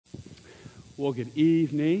Well, good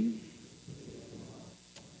evening.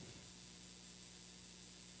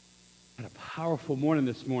 Had a powerful morning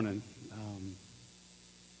this morning.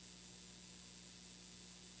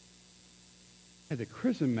 Had the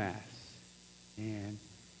Chrism Mass, and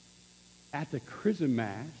at the Chrism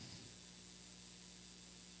Mass,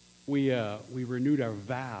 we renewed our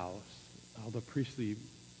vows, all the priestly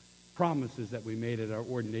promises that we made at our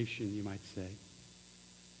ordination, you might say.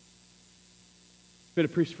 Been a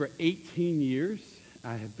priest for 18 years.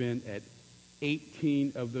 I have been at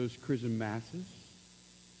 18 of those Chrism Masses.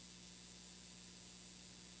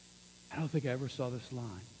 I don't think I ever saw this line.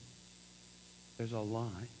 There's a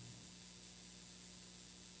line.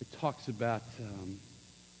 It talks about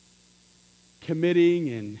committing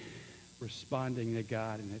and responding to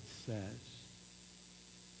God, and it says,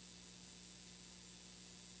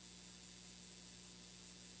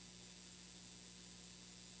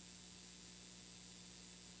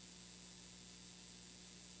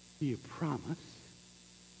 do you promise,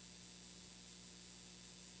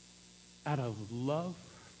 out of love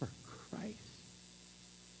for Christ,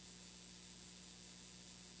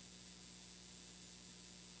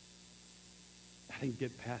 I didn't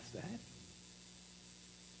get past that.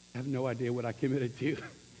 I have no idea what I committed to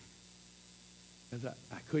because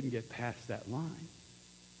I couldn't get past that line.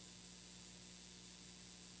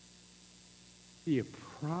 Do you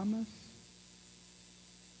promise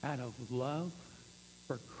out of love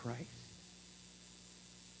for Christ?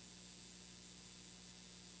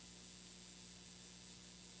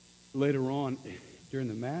 Later on, during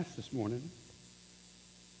the Mass this morning,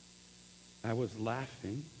 I was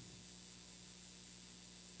laughing.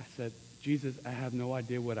 I said, Jesus, I have no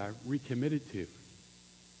idea what I recommitted to.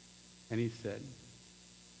 And he said,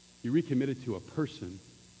 you recommitted to a person,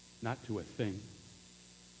 not to a thing.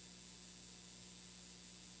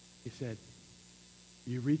 He said,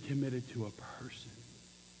 you recommitted to a person.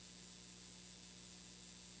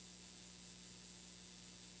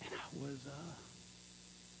 And I was,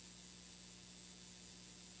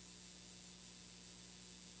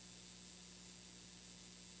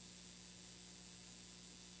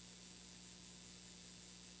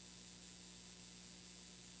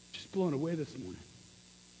 blown away this morning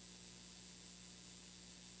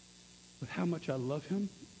with how much I love him,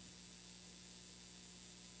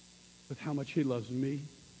 with how much he loves me.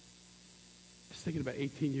 Just thinking about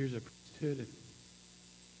 18 years of priesthood and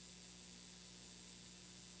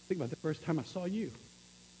think about the first time I saw you.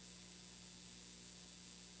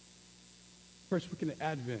 First weekend of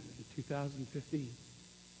Advent in 2015.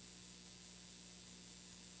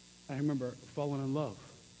 I remember falling in love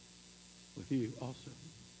with you also.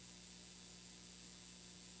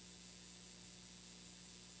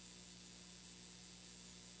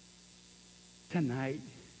 Tonight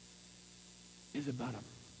is about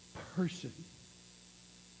a person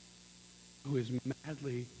who is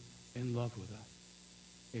madly in love with us.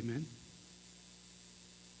 Amen?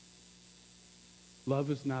 Love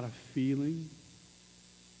is not a feeling.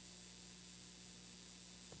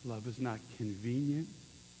 Love is not convenient.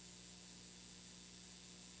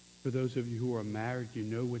 For those of you who are married, you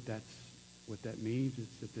know what that means.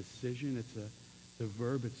 It's a decision. It's the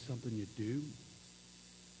verb. It's something you do.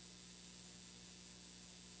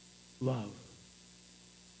 Love.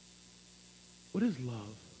 What is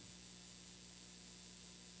love?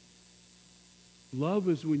 Love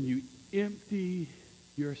is when you empty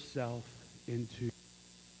yourself into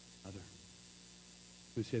another.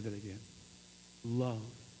 Let me say that again. Love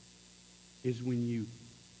is when you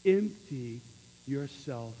empty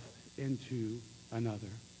yourself into another.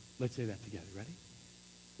 Let's say that together. Ready?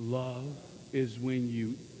 Love is when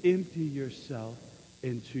you empty yourself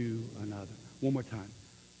into another. One more time.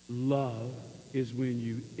 Love is when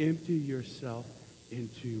you empty yourself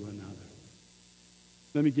into another.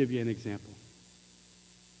 Let me give you an example.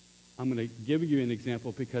 I'm going to give you an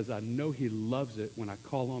example because I know he loves it when I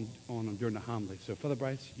call on him during the homily. So, Father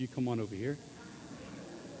Bryce, you come on over here.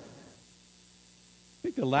 I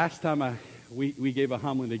think the last time we gave a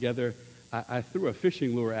homily together, I threw a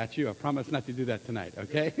fishing lure at you. I promise not to do that tonight,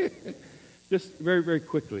 okay? Just very, very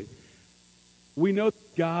quickly. We know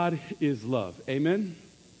God is love. Amen?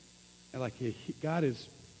 Like God is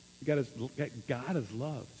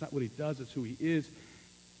love. It's not what he does, it's who he is.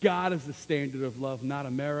 God is the standard of love, not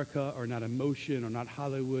America or not emotion or not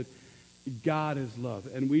Hollywood. God is love.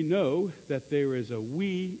 And we know that there is a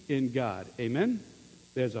we in God. Amen?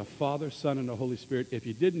 There's a Father, Son, and the Holy Spirit. If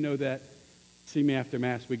you didn't know that, see me after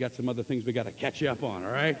Mass. We got some other things we got to catch you up on,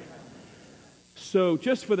 all right? So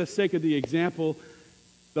just for the sake of the example,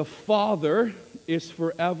 the Father is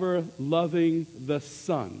forever loving the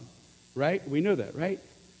Son. Right? We know that, right?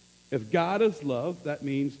 If God is love, that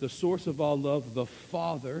means the source of all love, the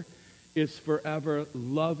Father, is forever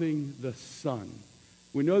loving the Son.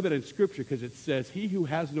 We know that in Scripture because it says, he who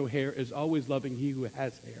has no hair is always loving he who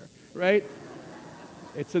has hair, right?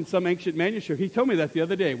 It's in some ancient manuscript. He told me that the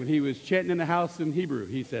other day when he was chanting in the house in Hebrew.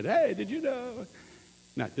 He said, hey, did you know?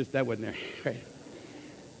 Not just that wasn't there, right?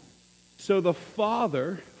 So the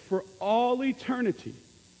Father, for all eternity,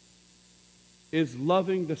 is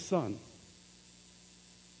loving the Son.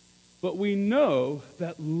 But we know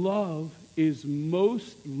that love is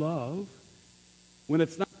most love when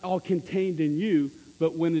it's not all contained in you,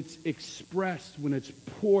 but when it's expressed, when it's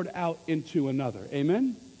poured out into another.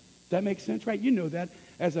 Amen? That makes sense, right? You know that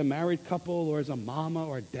as a married couple or as a mama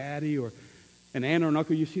or a daddy or an aunt or an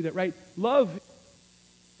uncle, you see that, right? Love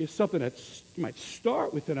is something that might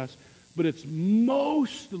start within us, but it's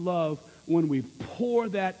most love when we pour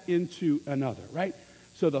that into another, right?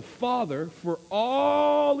 So the Father, for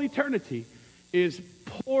all eternity, is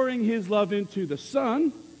pouring his love into the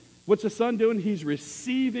Son. What's the Son doing? He's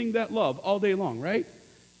receiving that love all day long, right?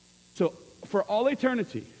 So for all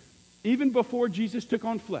eternity, even before Jesus took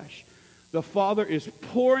on flesh, the Father is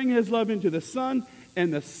pouring his love into the Son,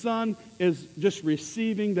 and the Son is just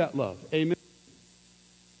receiving that love. Amen?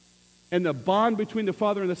 And the bond between the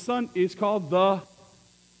Father and the Son is called the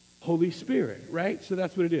Holy Spirit, right? So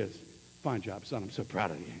that's what it is. Fine job, son. I'm so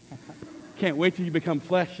proud of you. Can't wait till you become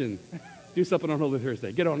flesh and do something on Holy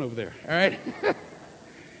Thursday. Get on over there, all right?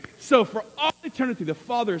 So for all eternity, the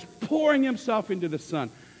Father is pouring himself into the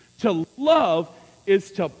Son. To love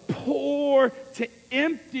is to pour, to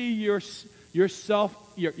empty yourself,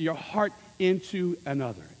 your heart into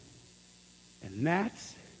another. And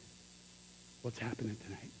that's what's happening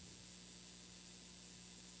tonight.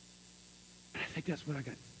 And I think that's what I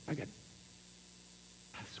got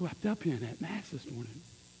swept up in at Mass this morning.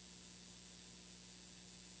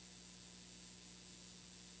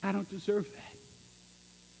 I don't deserve that.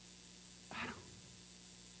 I don't.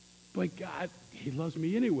 But God, he loves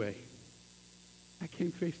me anyway. I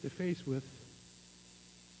came face to face with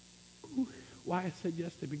why I said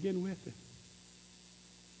yes to begin with. And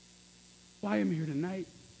why I'm here tonight.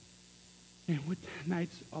 And what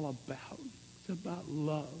tonight's all about. It's about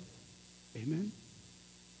love. Amen?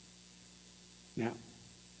 Now,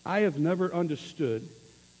 I have never understood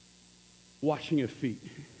washing of feet.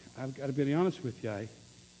 I've got to be honest with you. I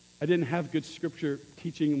didn't have good scripture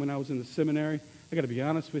teaching when I was in the seminary. I got to be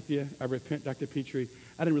honest with you. I repent, Dr. Petrie.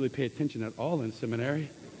 I didn't really pay attention at all in seminary.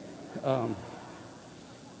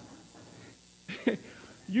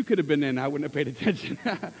 You could have been in. I wouldn't have paid attention.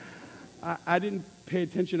 I didn't pay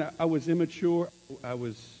attention. I was immature. I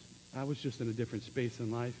was just in a different space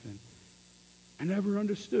in life, and I never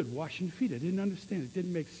understood washing feet. I didn't understand. It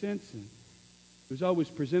didn't make sense, and it was always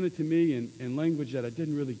presented to me in language that I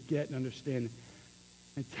didn't really get and understand.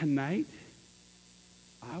 And tonight,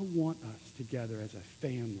 I want us together as a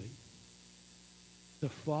family to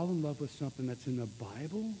fall in love with something that's in the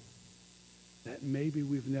Bible that maybe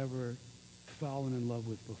we've never fallen in love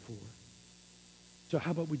with before. So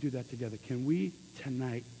how about we do that together? Can we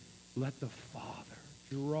tonight let the Father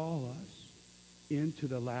draw us into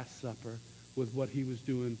the Last Supper with what he was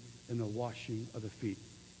doing in the washing of the feet?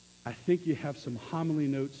 I think you have some homily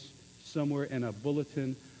notes somewhere in a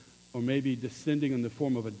bulletin, or maybe descending in the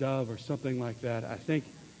form of a dove or something like that. I think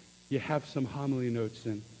you have some homily notes.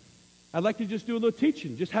 And I'd like to just do a little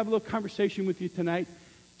teaching, just have a little conversation with you tonight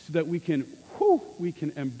so that we can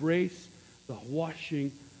embrace the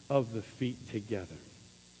washing of the feet together.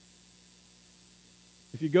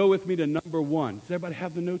 If you go with me to number 1. Does everybody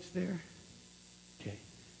have the notes there? Okay.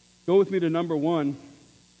 Go with me to number 1.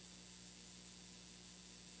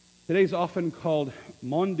 Today's often called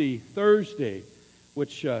Maundy Thursday,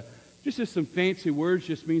 which just is some fancy words,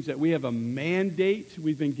 just means that we have a mandate.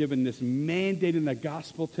 We've been given this mandate in the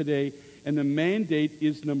gospel today, and the mandate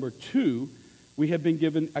is number 2. We have been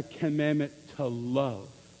given a commandment to love.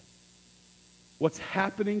 What's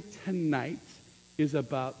happening tonight is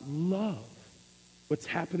about love. What's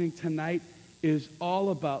happening tonight is all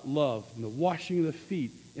about love, and the washing of the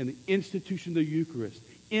feet, and the institution of the Eucharist,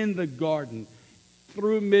 in the garden,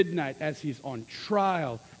 through midnight, as he's on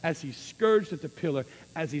trial, as he's scourged at the pillar,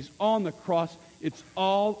 as he's on the cross. It's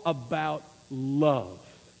all about love.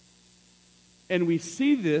 And we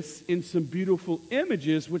see this in some beautiful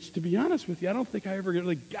images, which, to be honest with you, I don't think I ever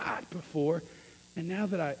really got before. And now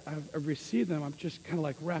that I've received them, I'm just kind of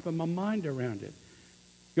like wrapping my mind around it.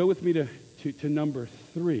 Go with me to number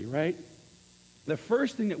 3, right? The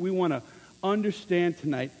first thing that we want to understand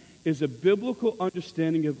tonight is a biblical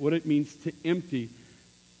understanding of what it means to empty.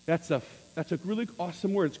 That's a really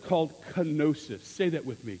awesome word. It's called kenosis. Say that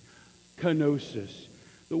with me. kenosis.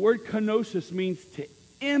 The word kenosis means to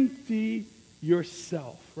empty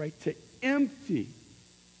yourself, right? To empty.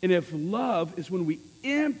 And if love is when we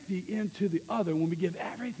empty into the other, when we give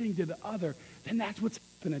everything to the other, then that's what's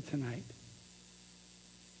happening tonight.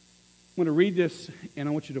 I'm going to read this, and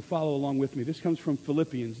I want you to follow along with me. This comes from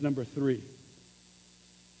Philippians, number 3.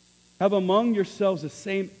 Have among yourselves the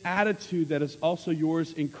same attitude that is also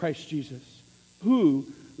yours in Christ Jesus, who,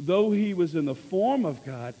 though he was in the form of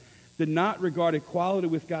God, did not regard equality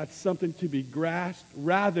with God something to be grasped.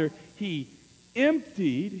 Rather, he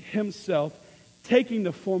emptied himself, taking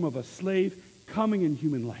the form of a slave, coming in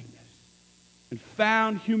human likeness. And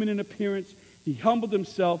found human in appearance, he humbled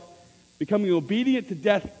himself, becoming obedient to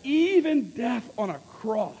death, even death on a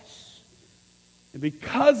cross. And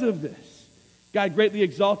because of this, God greatly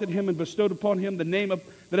exalted him and bestowed upon him the name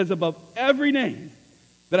that is above every name,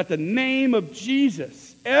 that at the name of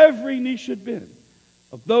Jesus, every knee should bend,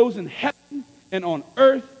 of those in heaven and on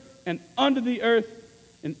earth and under the earth,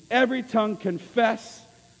 and every tongue confess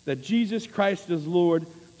that Jesus Christ is Lord,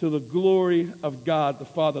 to the glory of God the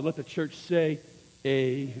Father. Let the church say,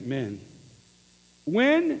 amen.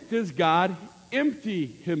 When does God empty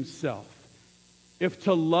himself? If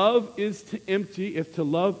to love is to empty, if to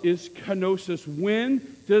love is kenosis,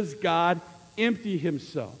 when does God empty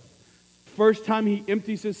himself? First time he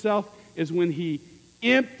empties himself is when he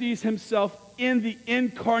empties himself in the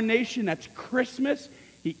incarnation. That's Christmas.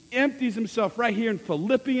 He empties himself right here in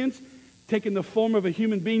Philippians, taking the form of a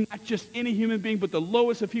human being, not just any human being, but the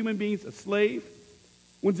lowest of human beings, a slave.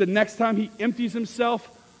 When's the next time he empties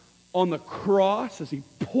himself? On the cross, as he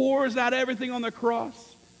pours out everything on the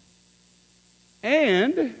cross.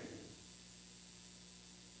 And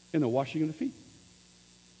in the washing of the feet.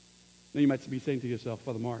 Now you might be saying to yourself,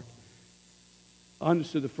 Father Mark, I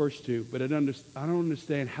understood the first two, but I don't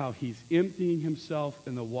understand how he's emptying himself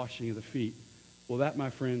in the washing of the feet. Well, that, my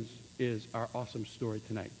friends, is our awesome story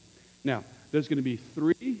tonight. Now, there's going to be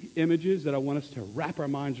 3 images that I want us to wrap our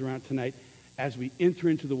minds around tonight as we enter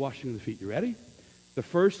into the washing of the feet. You ready? The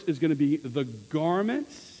first is going to be the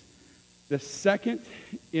garments. The second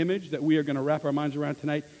image that we are going to wrap our minds around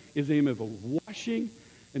tonight is the image of washing.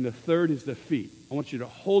 And the third is the feet. I want you to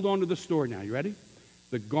hold on to the story now. You ready?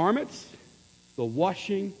 The garments, the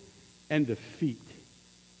washing, and the feet.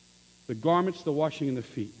 The garments, the washing, and the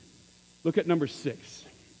feet. Look at number 6.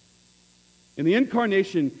 In the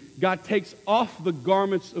incarnation, God takes off the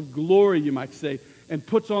garments of glory, you might say, and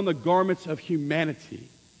puts on the garments of humanity.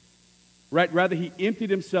 Right? Rather, he emptied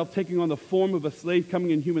himself, taking on the form of a slave,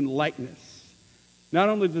 coming in human likeness. Not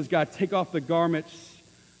only does God take on the garments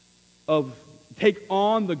of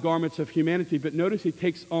humanity, but notice he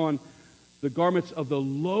takes on the garments of the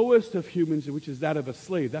lowest of humans, which is that of a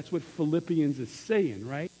slave. That's what Philippians is saying,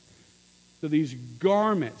 right? So these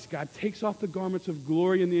garments, God takes off the garments of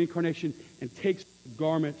glory in the incarnation and takes the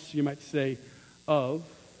garments, you might say, of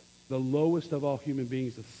the lowest of all human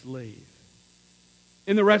beings, a slave.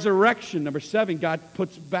 In the resurrection, number 7, God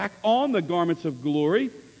puts back on the garments of glory.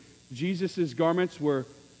 Jesus' garments were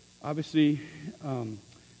obviously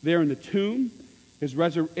there in the tomb.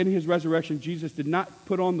 In his resurrection, Jesus did not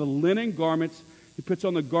put on the linen garments. He puts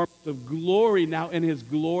on the garments of glory now in his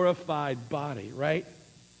glorified body, right?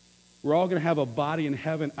 We're all going to have a body in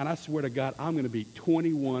heaven, and I swear to God, I'm going to be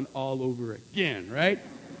 21 all over again, right?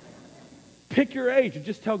 Pick your age and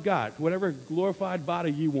just tell God, whatever glorified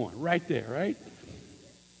body you want, right there, right?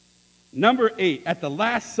 Number 8, at the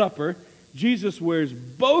Last Supper, Jesus wears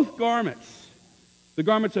both garments. The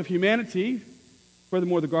garments of humanity,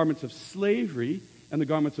 furthermore, the garments of slavery, and the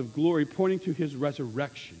garments of glory, pointing to his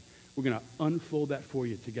resurrection. We're going to unfold that for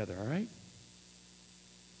you together, all right?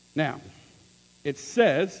 Now, it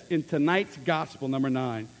says in tonight's gospel, number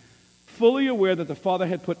 9, fully aware that the Father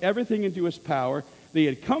had put everything into his power, that he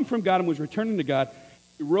had come from God and was returning to God,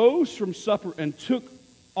 he rose from supper and took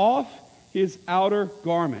off his outer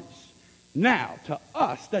garments. Now, to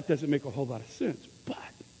us, that doesn't make a whole lot of sense. But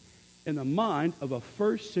in the mind of a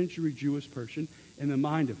first century Jewish person, in the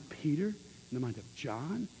mind of Peter, in the mind of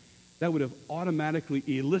John, that would have automatically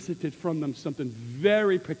elicited from them something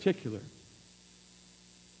very particular.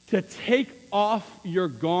 To take off your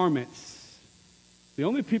garments. The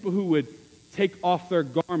only people who would take off their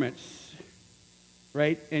garments,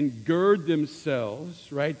 right, and gird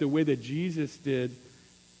themselves, right, the way that Jesus did,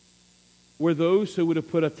 were those who would have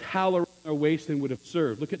put a towel around their waist and would have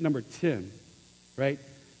served. Look at number 10, right?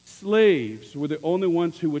 Slaves were the only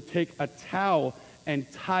ones who would take a towel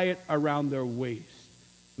and tie it around their waist.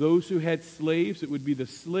 Those who had slaves, it would be the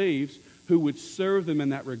slaves who would serve them in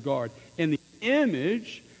that regard. And the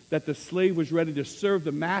image that the slave was ready to serve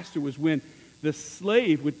the master was when the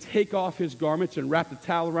slave would take off his garments and wrap the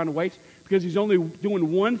towel around the waist because he's only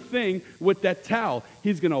doing one thing with that towel.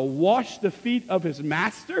 He's going to wash the feet of his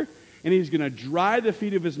master, and he's going to dry the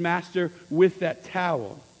feet of his master with that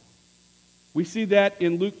towel. We see that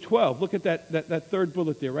in Luke 12. Look at that third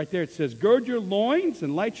bullet there. Right there it says, gird your loins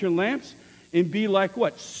and light your lamps and be like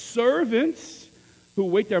what? Servants who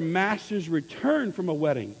wait their master's return from a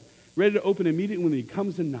wedding, ready to open immediately when he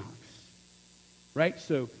comes and knocks. Right?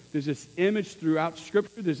 So there's this image throughout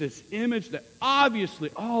Scripture. There's this image that obviously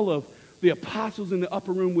all of the apostles in the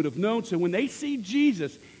upper room would have known. So when they see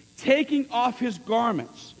Jesus taking off his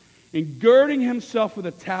garments and girding himself with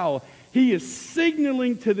a towel, he is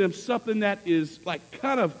signaling to them something that is like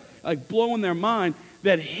kind of like blowing their mind,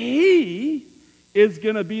 that he is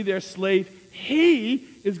going to be their slave. He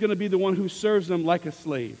is going to be the one who serves them like a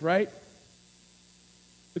slave, right?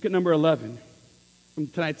 Look at number 11 from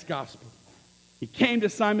tonight's gospel. He came to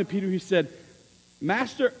Simon Peter. He said,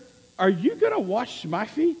 Master, are you going to wash my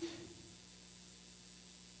feet?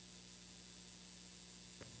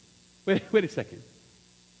 Wait a second.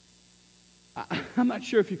 I'm not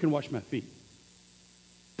sure if you can wash my feet.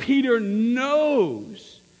 Peter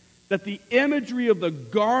knows that the imagery of the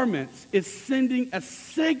garments is sending a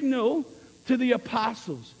signal to the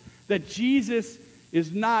apostles that Jesus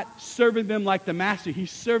is not serving them like the master.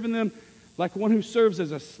 He's serving them like one who serves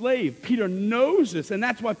as a slave. Peter knows this, and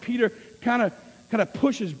that's why Peter kind of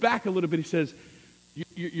pushes back a little bit. He says,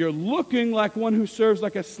 you're looking like one who serves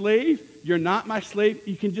like a slave. You're not my slave.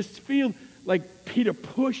 You can just feel like Peter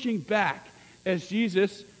pushing back as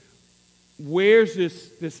Jesus wears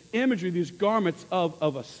this imagery, these garments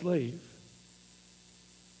of a slave.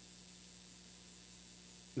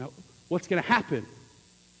 Now, what's going to happen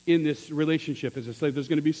in this relationship as a slave? There's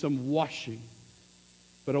going to be some washing.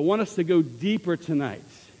 But I want us to go deeper tonight.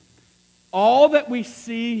 All that we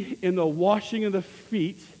see in the washing of the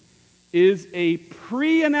feet is a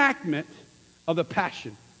pre-enactment of the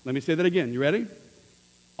passion. Let me say that again. You ready?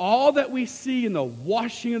 All that we see in the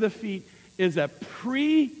washing of the feet is a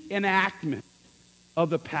pre-enactment of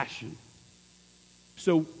the passion.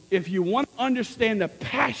 So if you want to understand the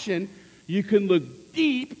passion, you can look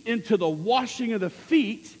deep into the washing of the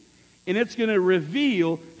feet, and it's going to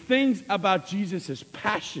reveal things about Jesus'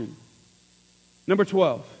 passion. Number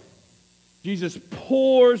 12, Jesus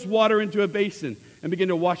pours water into a basin and begins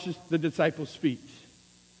to wash the disciples' feet.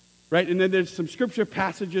 Right? And then there's some scripture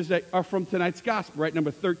passages that are from tonight's gospel, right?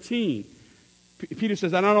 Number 13. Peter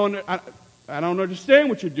says, I don't understand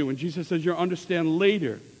what you're doing. Jesus says, you'll understand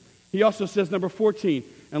later. He also says, number 14,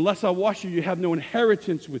 unless I wash you, you have no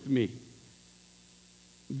inheritance with me.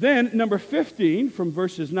 Then, number 15, from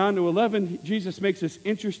verses 9 to 11, Jesus makes this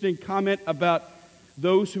interesting comment about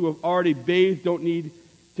those who have already bathed don't need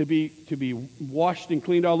to be washed and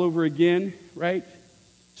cleaned all over again, right?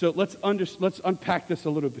 So let's unpack this a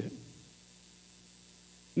little bit.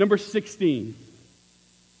 Number 16.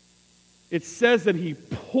 It says that he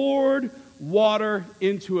poured water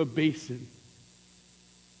into a basin.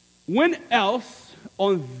 When else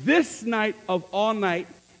on this night of all night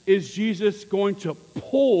is Jesus going to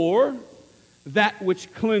pour that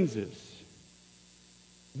which cleanses?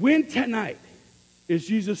 When tonight is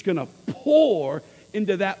Jesus going to pour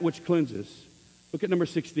into that which cleanses? Look at number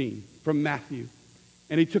 16 from Matthew.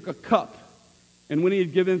 And he took a cup, and when he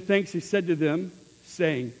had given thanks, he said to them,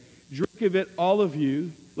 saying, drink of it, all of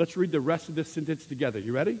you. Let's read the rest of this sentence together.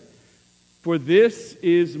 You ready? For this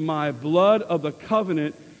is my blood of the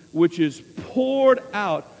covenant, which is poured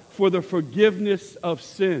out for the forgiveness of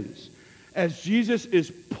sins. As Jesus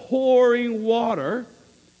is pouring water,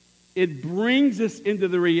 it brings us into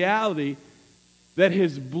the reality that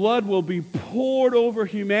his blood will be poured over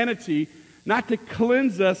humanity, not to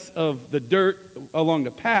cleanse us of the dirt along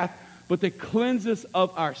the path, but to cleanse us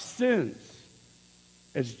of our sins.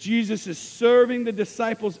 As Jesus is serving the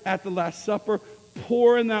disciples at the Last Supper,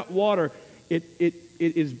 pouring that water, it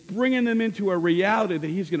is bringing them into a reality that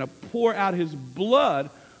he's going to pour out his blood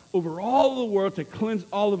over all the world to cleanse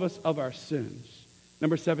all of us of our sins.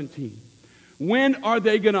 Number 17. When are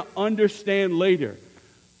they going to understand later?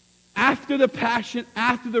 After the passion,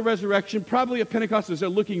 after the resurrection, probably at Pentecost, as they're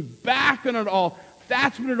looking back on it all,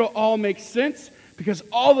 that's when it'll all make sense, because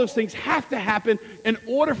all those things have to happen in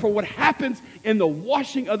order for what happens in the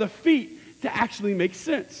washing of the feet to actually make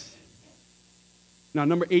sense. Now,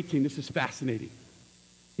 number 18, this is fascinating.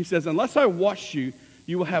 He says, unless I wash you,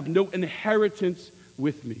 you will have no inheritance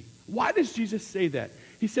with me. Why does Jesus say that?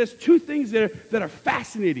 He says two things that are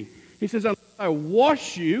fascinating. He says, unless I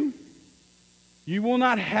wash you, you will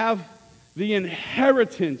not have the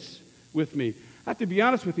inheritance with me. I have to be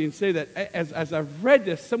honest with you and say that as I've read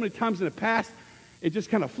this so many times in the past, it just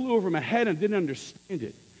kind of flew over my head and didn't understand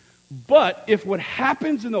it. But if what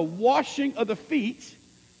happens in the washing of the feet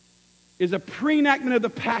is a pre-enactment of the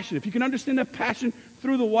passion, if you can understand the passion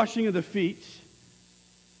through the washing of the feet,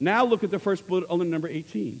 now look at the first bullet on number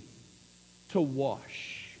 18. To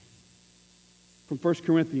wash. From 1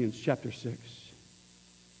 Corinthians chapter 6.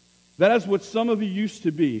 That is what some of you used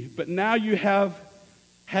to be, but now you have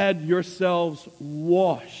had yourselves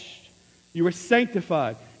washed. You were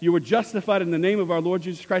sanctified. You were justified in the name of our Lord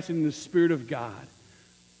Jesus Christ and in the Spirit of God.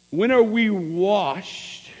 When are we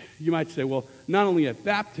washed? You might say, well, not only at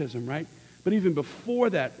baptism, right? But even before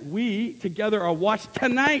that, we together are washed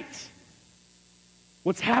tonight.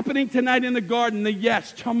 What's happening tonight in the garden,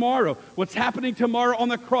 yes, tomorrow. What's happening tomorrow on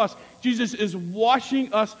the cross. Jesus is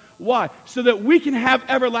washing us. Why? So that we can have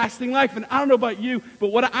everlasting life. And I don't know about you,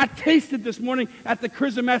 but what I tasted this morning at the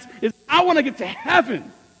Chrism Mass is I want to get to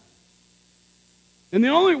heaven. And the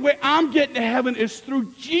only way I'm getting to heaven is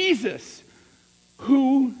through Jesus,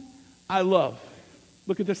 who I love.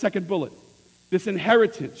 Look at the second bullet. This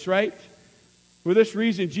inheritance, right? For this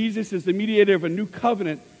reason, Jesus is the mediator of a new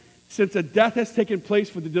covenant, since a death has taken place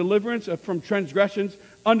for the deliverance from transgressions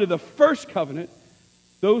under the first covenant,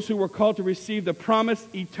 those who were called to receive the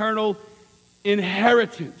promised eternal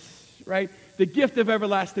inheritance, right? The gift of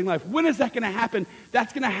everlasting life. When is that going to happen?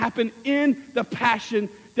 That's going to happen in the passion,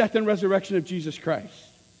 death, and resurrection of Jesus Christ.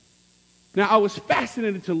 Now, I was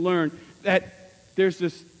fascinated to learn that there's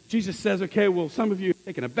this, Jesus says, okay, well, some of you have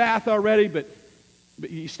taken a bath already, but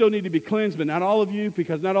you still need to be cleansed, but not all of you,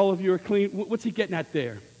 because not all of you are clean. What's he getting at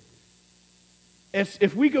there?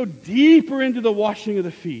 If we go deeper into the washing of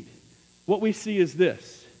the feet, what we see is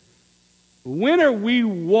this. When are we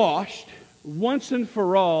washed once and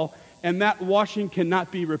for all, and that washing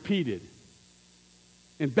cannot be repeated?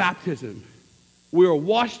 In baptism. We are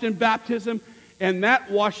washed in baptism, and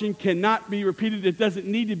that washing cannot be repeated. It doesn't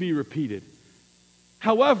need to be repeated.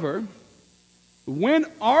 However, when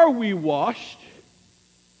are we washed?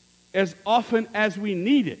 As often as we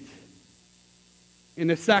need it. In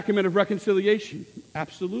the sacrament of reconciliation,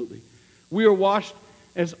 absolutely. We are washed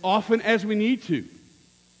as often as we need to.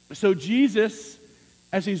 So Jesus,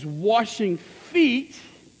 as he's washing feet,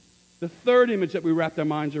 the third image that we wrapped our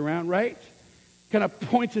minds around, right? Kind of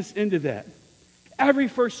points us into that. Every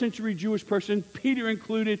first century Jewish person, Peter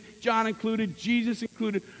included, John included, Jesus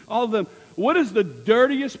included, all of them. What is the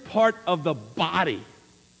dirtiest part of the body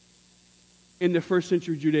in the first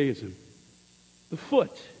century Judaism? The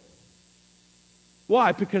foot.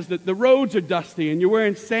 Why? Because the roads are dusty and you're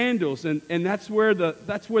wearing sandals, and that's where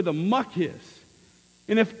the muck is.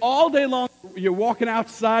 And if all day long you're walking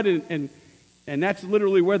outside and that's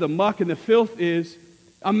literally where the muck and the filth is,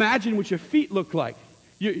 imagine what your feet look like.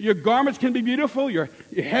 Your garments can be beautiful, your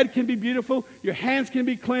head can be beautiful, your hands can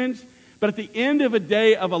be cleansed, but at the end of a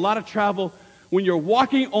day of a lot of travel, when you're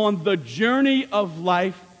walking on the journey of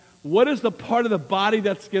life, what is the part of the body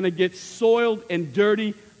that's going to get soiled and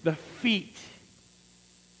dirty? The feet.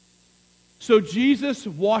 So Jesus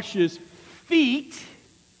washes feet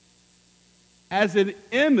as an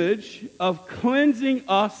image of cleansing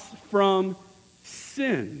us from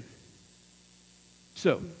sin.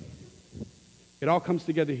 So, it all comes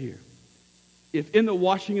together here. If in the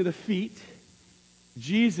washing of the feet,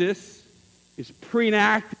 Jesus is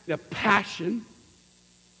pre-enacting the passion,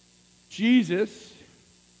 Jesus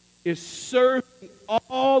is serving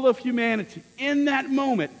all of humanity in that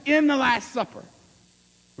moment, in the Last Supper,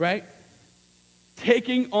 right?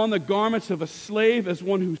 Taking on the garments of a slave as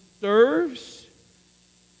one who serves,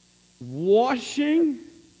 washing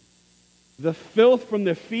the filth from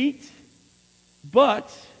their feet,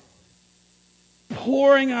 but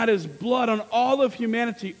pouring out his blood on all of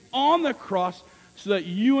humanity on the cross so that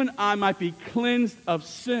you and I might be cleansed of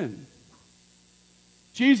sin.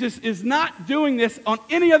 Jesus is not doing this on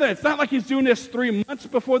any other. It's not like he's doing this 3 months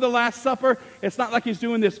before the Last Supper. It's not like he's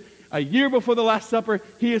doing this a year before the Last Supper.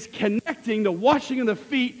 He is connecting the washing of the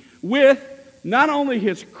feet with not only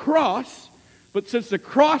his cross, but since the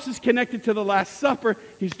cross is connected to the Last Supper,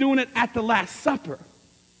 he's doing it at the Last Supper.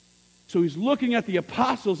 So he's looking at the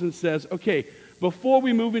apostles and says, okay, before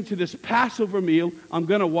we move into this Passover meal, I'm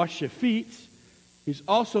going to wash your feet. He's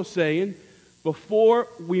also saying, before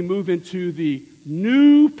we move into the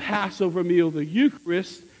new Passover meal, the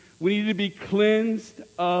Eucharist, we need to be cleansed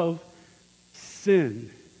of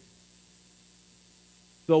sin.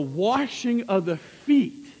 The washing of the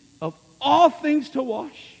feet, of all things to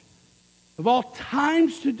wash, of all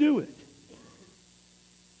times to do it,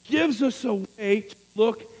 gives us a way to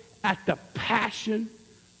look at the passion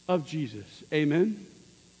of Jesus. Amen?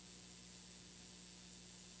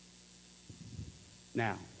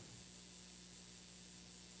 Now,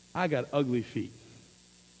 I got ugly feet.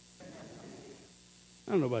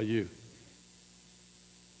 I don't know about you.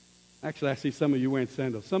 Actually, I see some of you wearing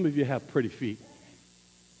sandals. Some of you have pretty feet.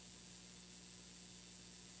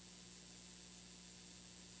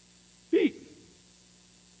 Feet.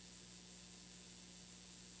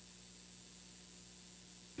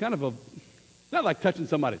 Kind of not like touching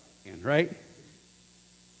somebody's hand, right?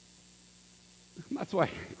 That's why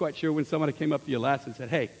I'm quite sure when somebody came up to you last and said,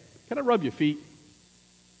 hey, can I rub your feet?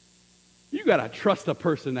 You got to trust a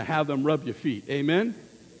person to have them rub your feet. Amen?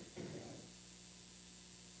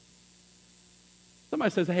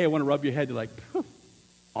 Somebody says, hey, I want to rub your head. You're like,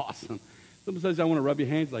 awesome. Somebody says, I want to rub your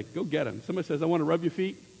hands. Like, go get them. Somebody says, I want to rub your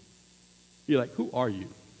feet. You're like, who are you?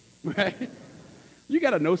 Right? You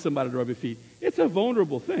got to know somebody to rub your feet. It's a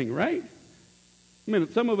vulnerable thing, right? I mean,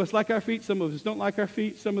 some of us like our feet. Some of us don't like our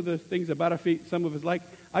feet. Some of the things about our feet, some of us like.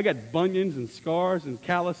 I got bunions and scars and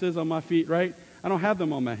calluses on my feet, right? I don't have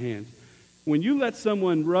them on my hands. When you let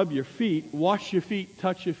someone rub your feet, wash your feet,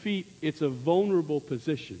 touch your feet, it's a vulnerable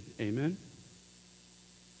position. Amen?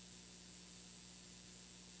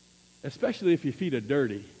 Especially if your feet are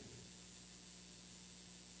dirty.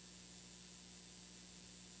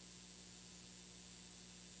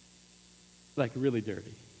 Like really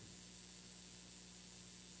dirty.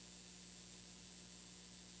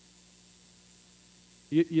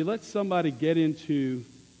 You let somebody get into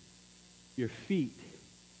your feet.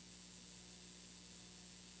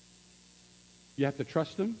 You have to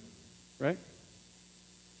trust them, right?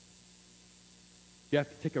 You have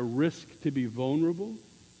to take a risk to be vulnerable,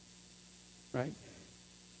 right?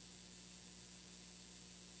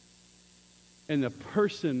 And the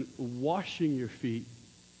person washing your feet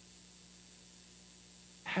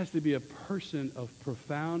has to be a person of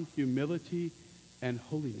profound humility and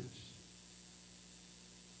holiness.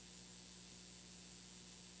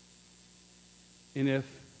 And if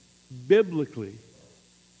biblically,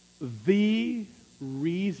 the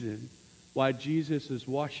reason why Jesus is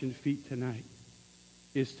washing feet tonight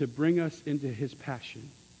is to bring us into his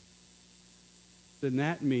passion, then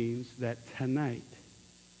that means that tonight,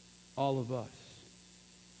 all of us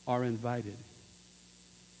are invited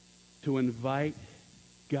to invite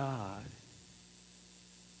God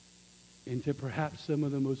into perhaps some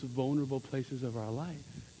of the most vulnerable places of our life.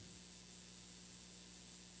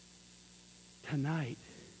 Tonight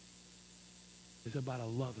is about a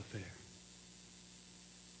love affair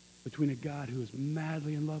between a God who is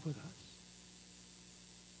madly in love with us.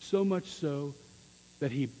 So much so that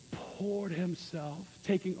he poured himself,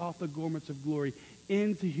 taking off the garments of glory,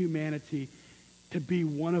 into humanity to be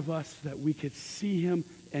one of us, that we could see him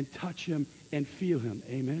and touch him and feel him.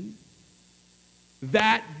 Amen?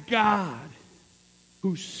 That God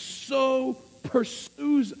who so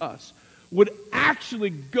pursues us would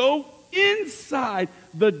actually go inside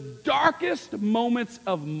the darkest moments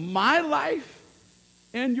of my life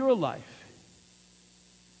and your life,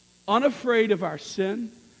 unafraid of our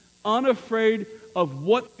sin, unafraid of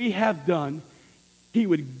what we have done. He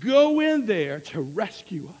would go in there to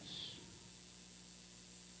rescue us,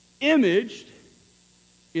 imaged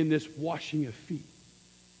in this washing of feet.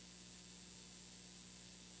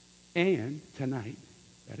 And tonight,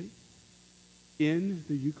 ready, in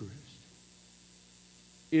the Eucharist,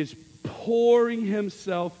 is pouring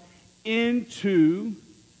himself into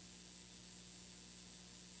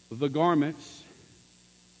the garments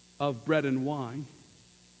of bread and wine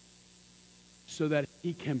so that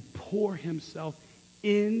he can pour himself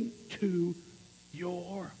into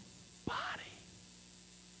your body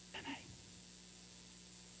tonight.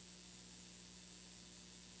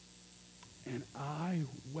 And I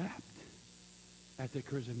wept at the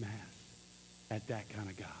Chrism Mass at that kind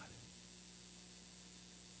of God.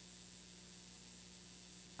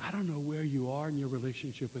 I don't know where you are in your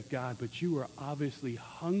relationship with God, but you are obviously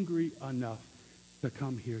hungry enough to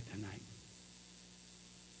come here tonight.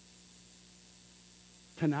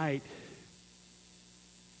 Tonight,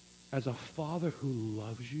 as a father who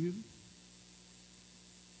loves you,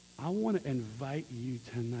 I want to invite you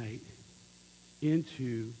tonight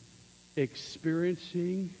into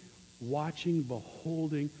experiencing, watching,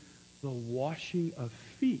 beholding the washing of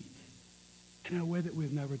feet in a way that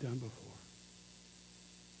we've never done before.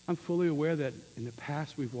 I'm fully aware that in the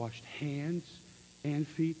past we've washed hands and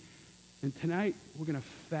feet. And tonight we're going to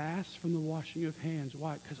fast from the washing of hands.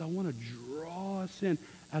 Why? Because I want to draw us in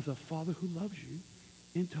as a father who loves you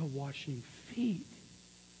into washing feet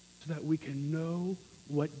so that we can know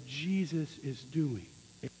what Jesus is doing.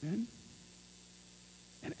 Amen?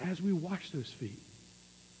 And as we wash those feet,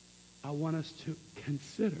 I want us to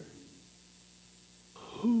consider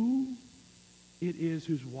who it is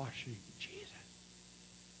who's washing? Jesus.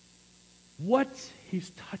 What he's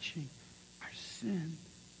touching? Our sin.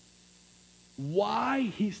 Why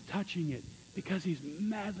he's touching it? Because he's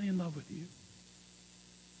madly in love with you.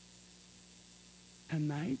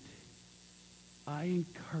 Tonight, I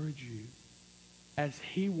encourage you, as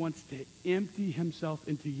he wants to empty himself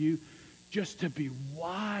into you, just to be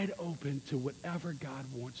wide open to whatever God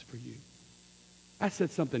wants for you. I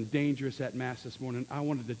said something dangerous at Mass this morning. I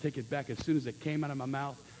wanted to take it back as soon as it came out of my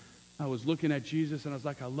mouth. I was looking at Jesus, and I was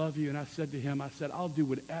like, I love you. And I said to him, I said, I'll do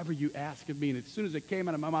whatever you ask of me. And as soon as it came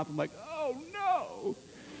out of my mouth, I'm like, oh, no.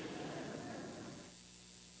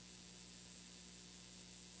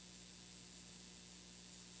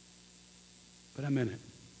 But I'm in it.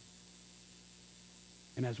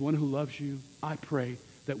 And as one who loves you, I pray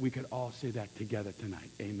that we could all say that together tonight.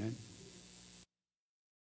 Amen.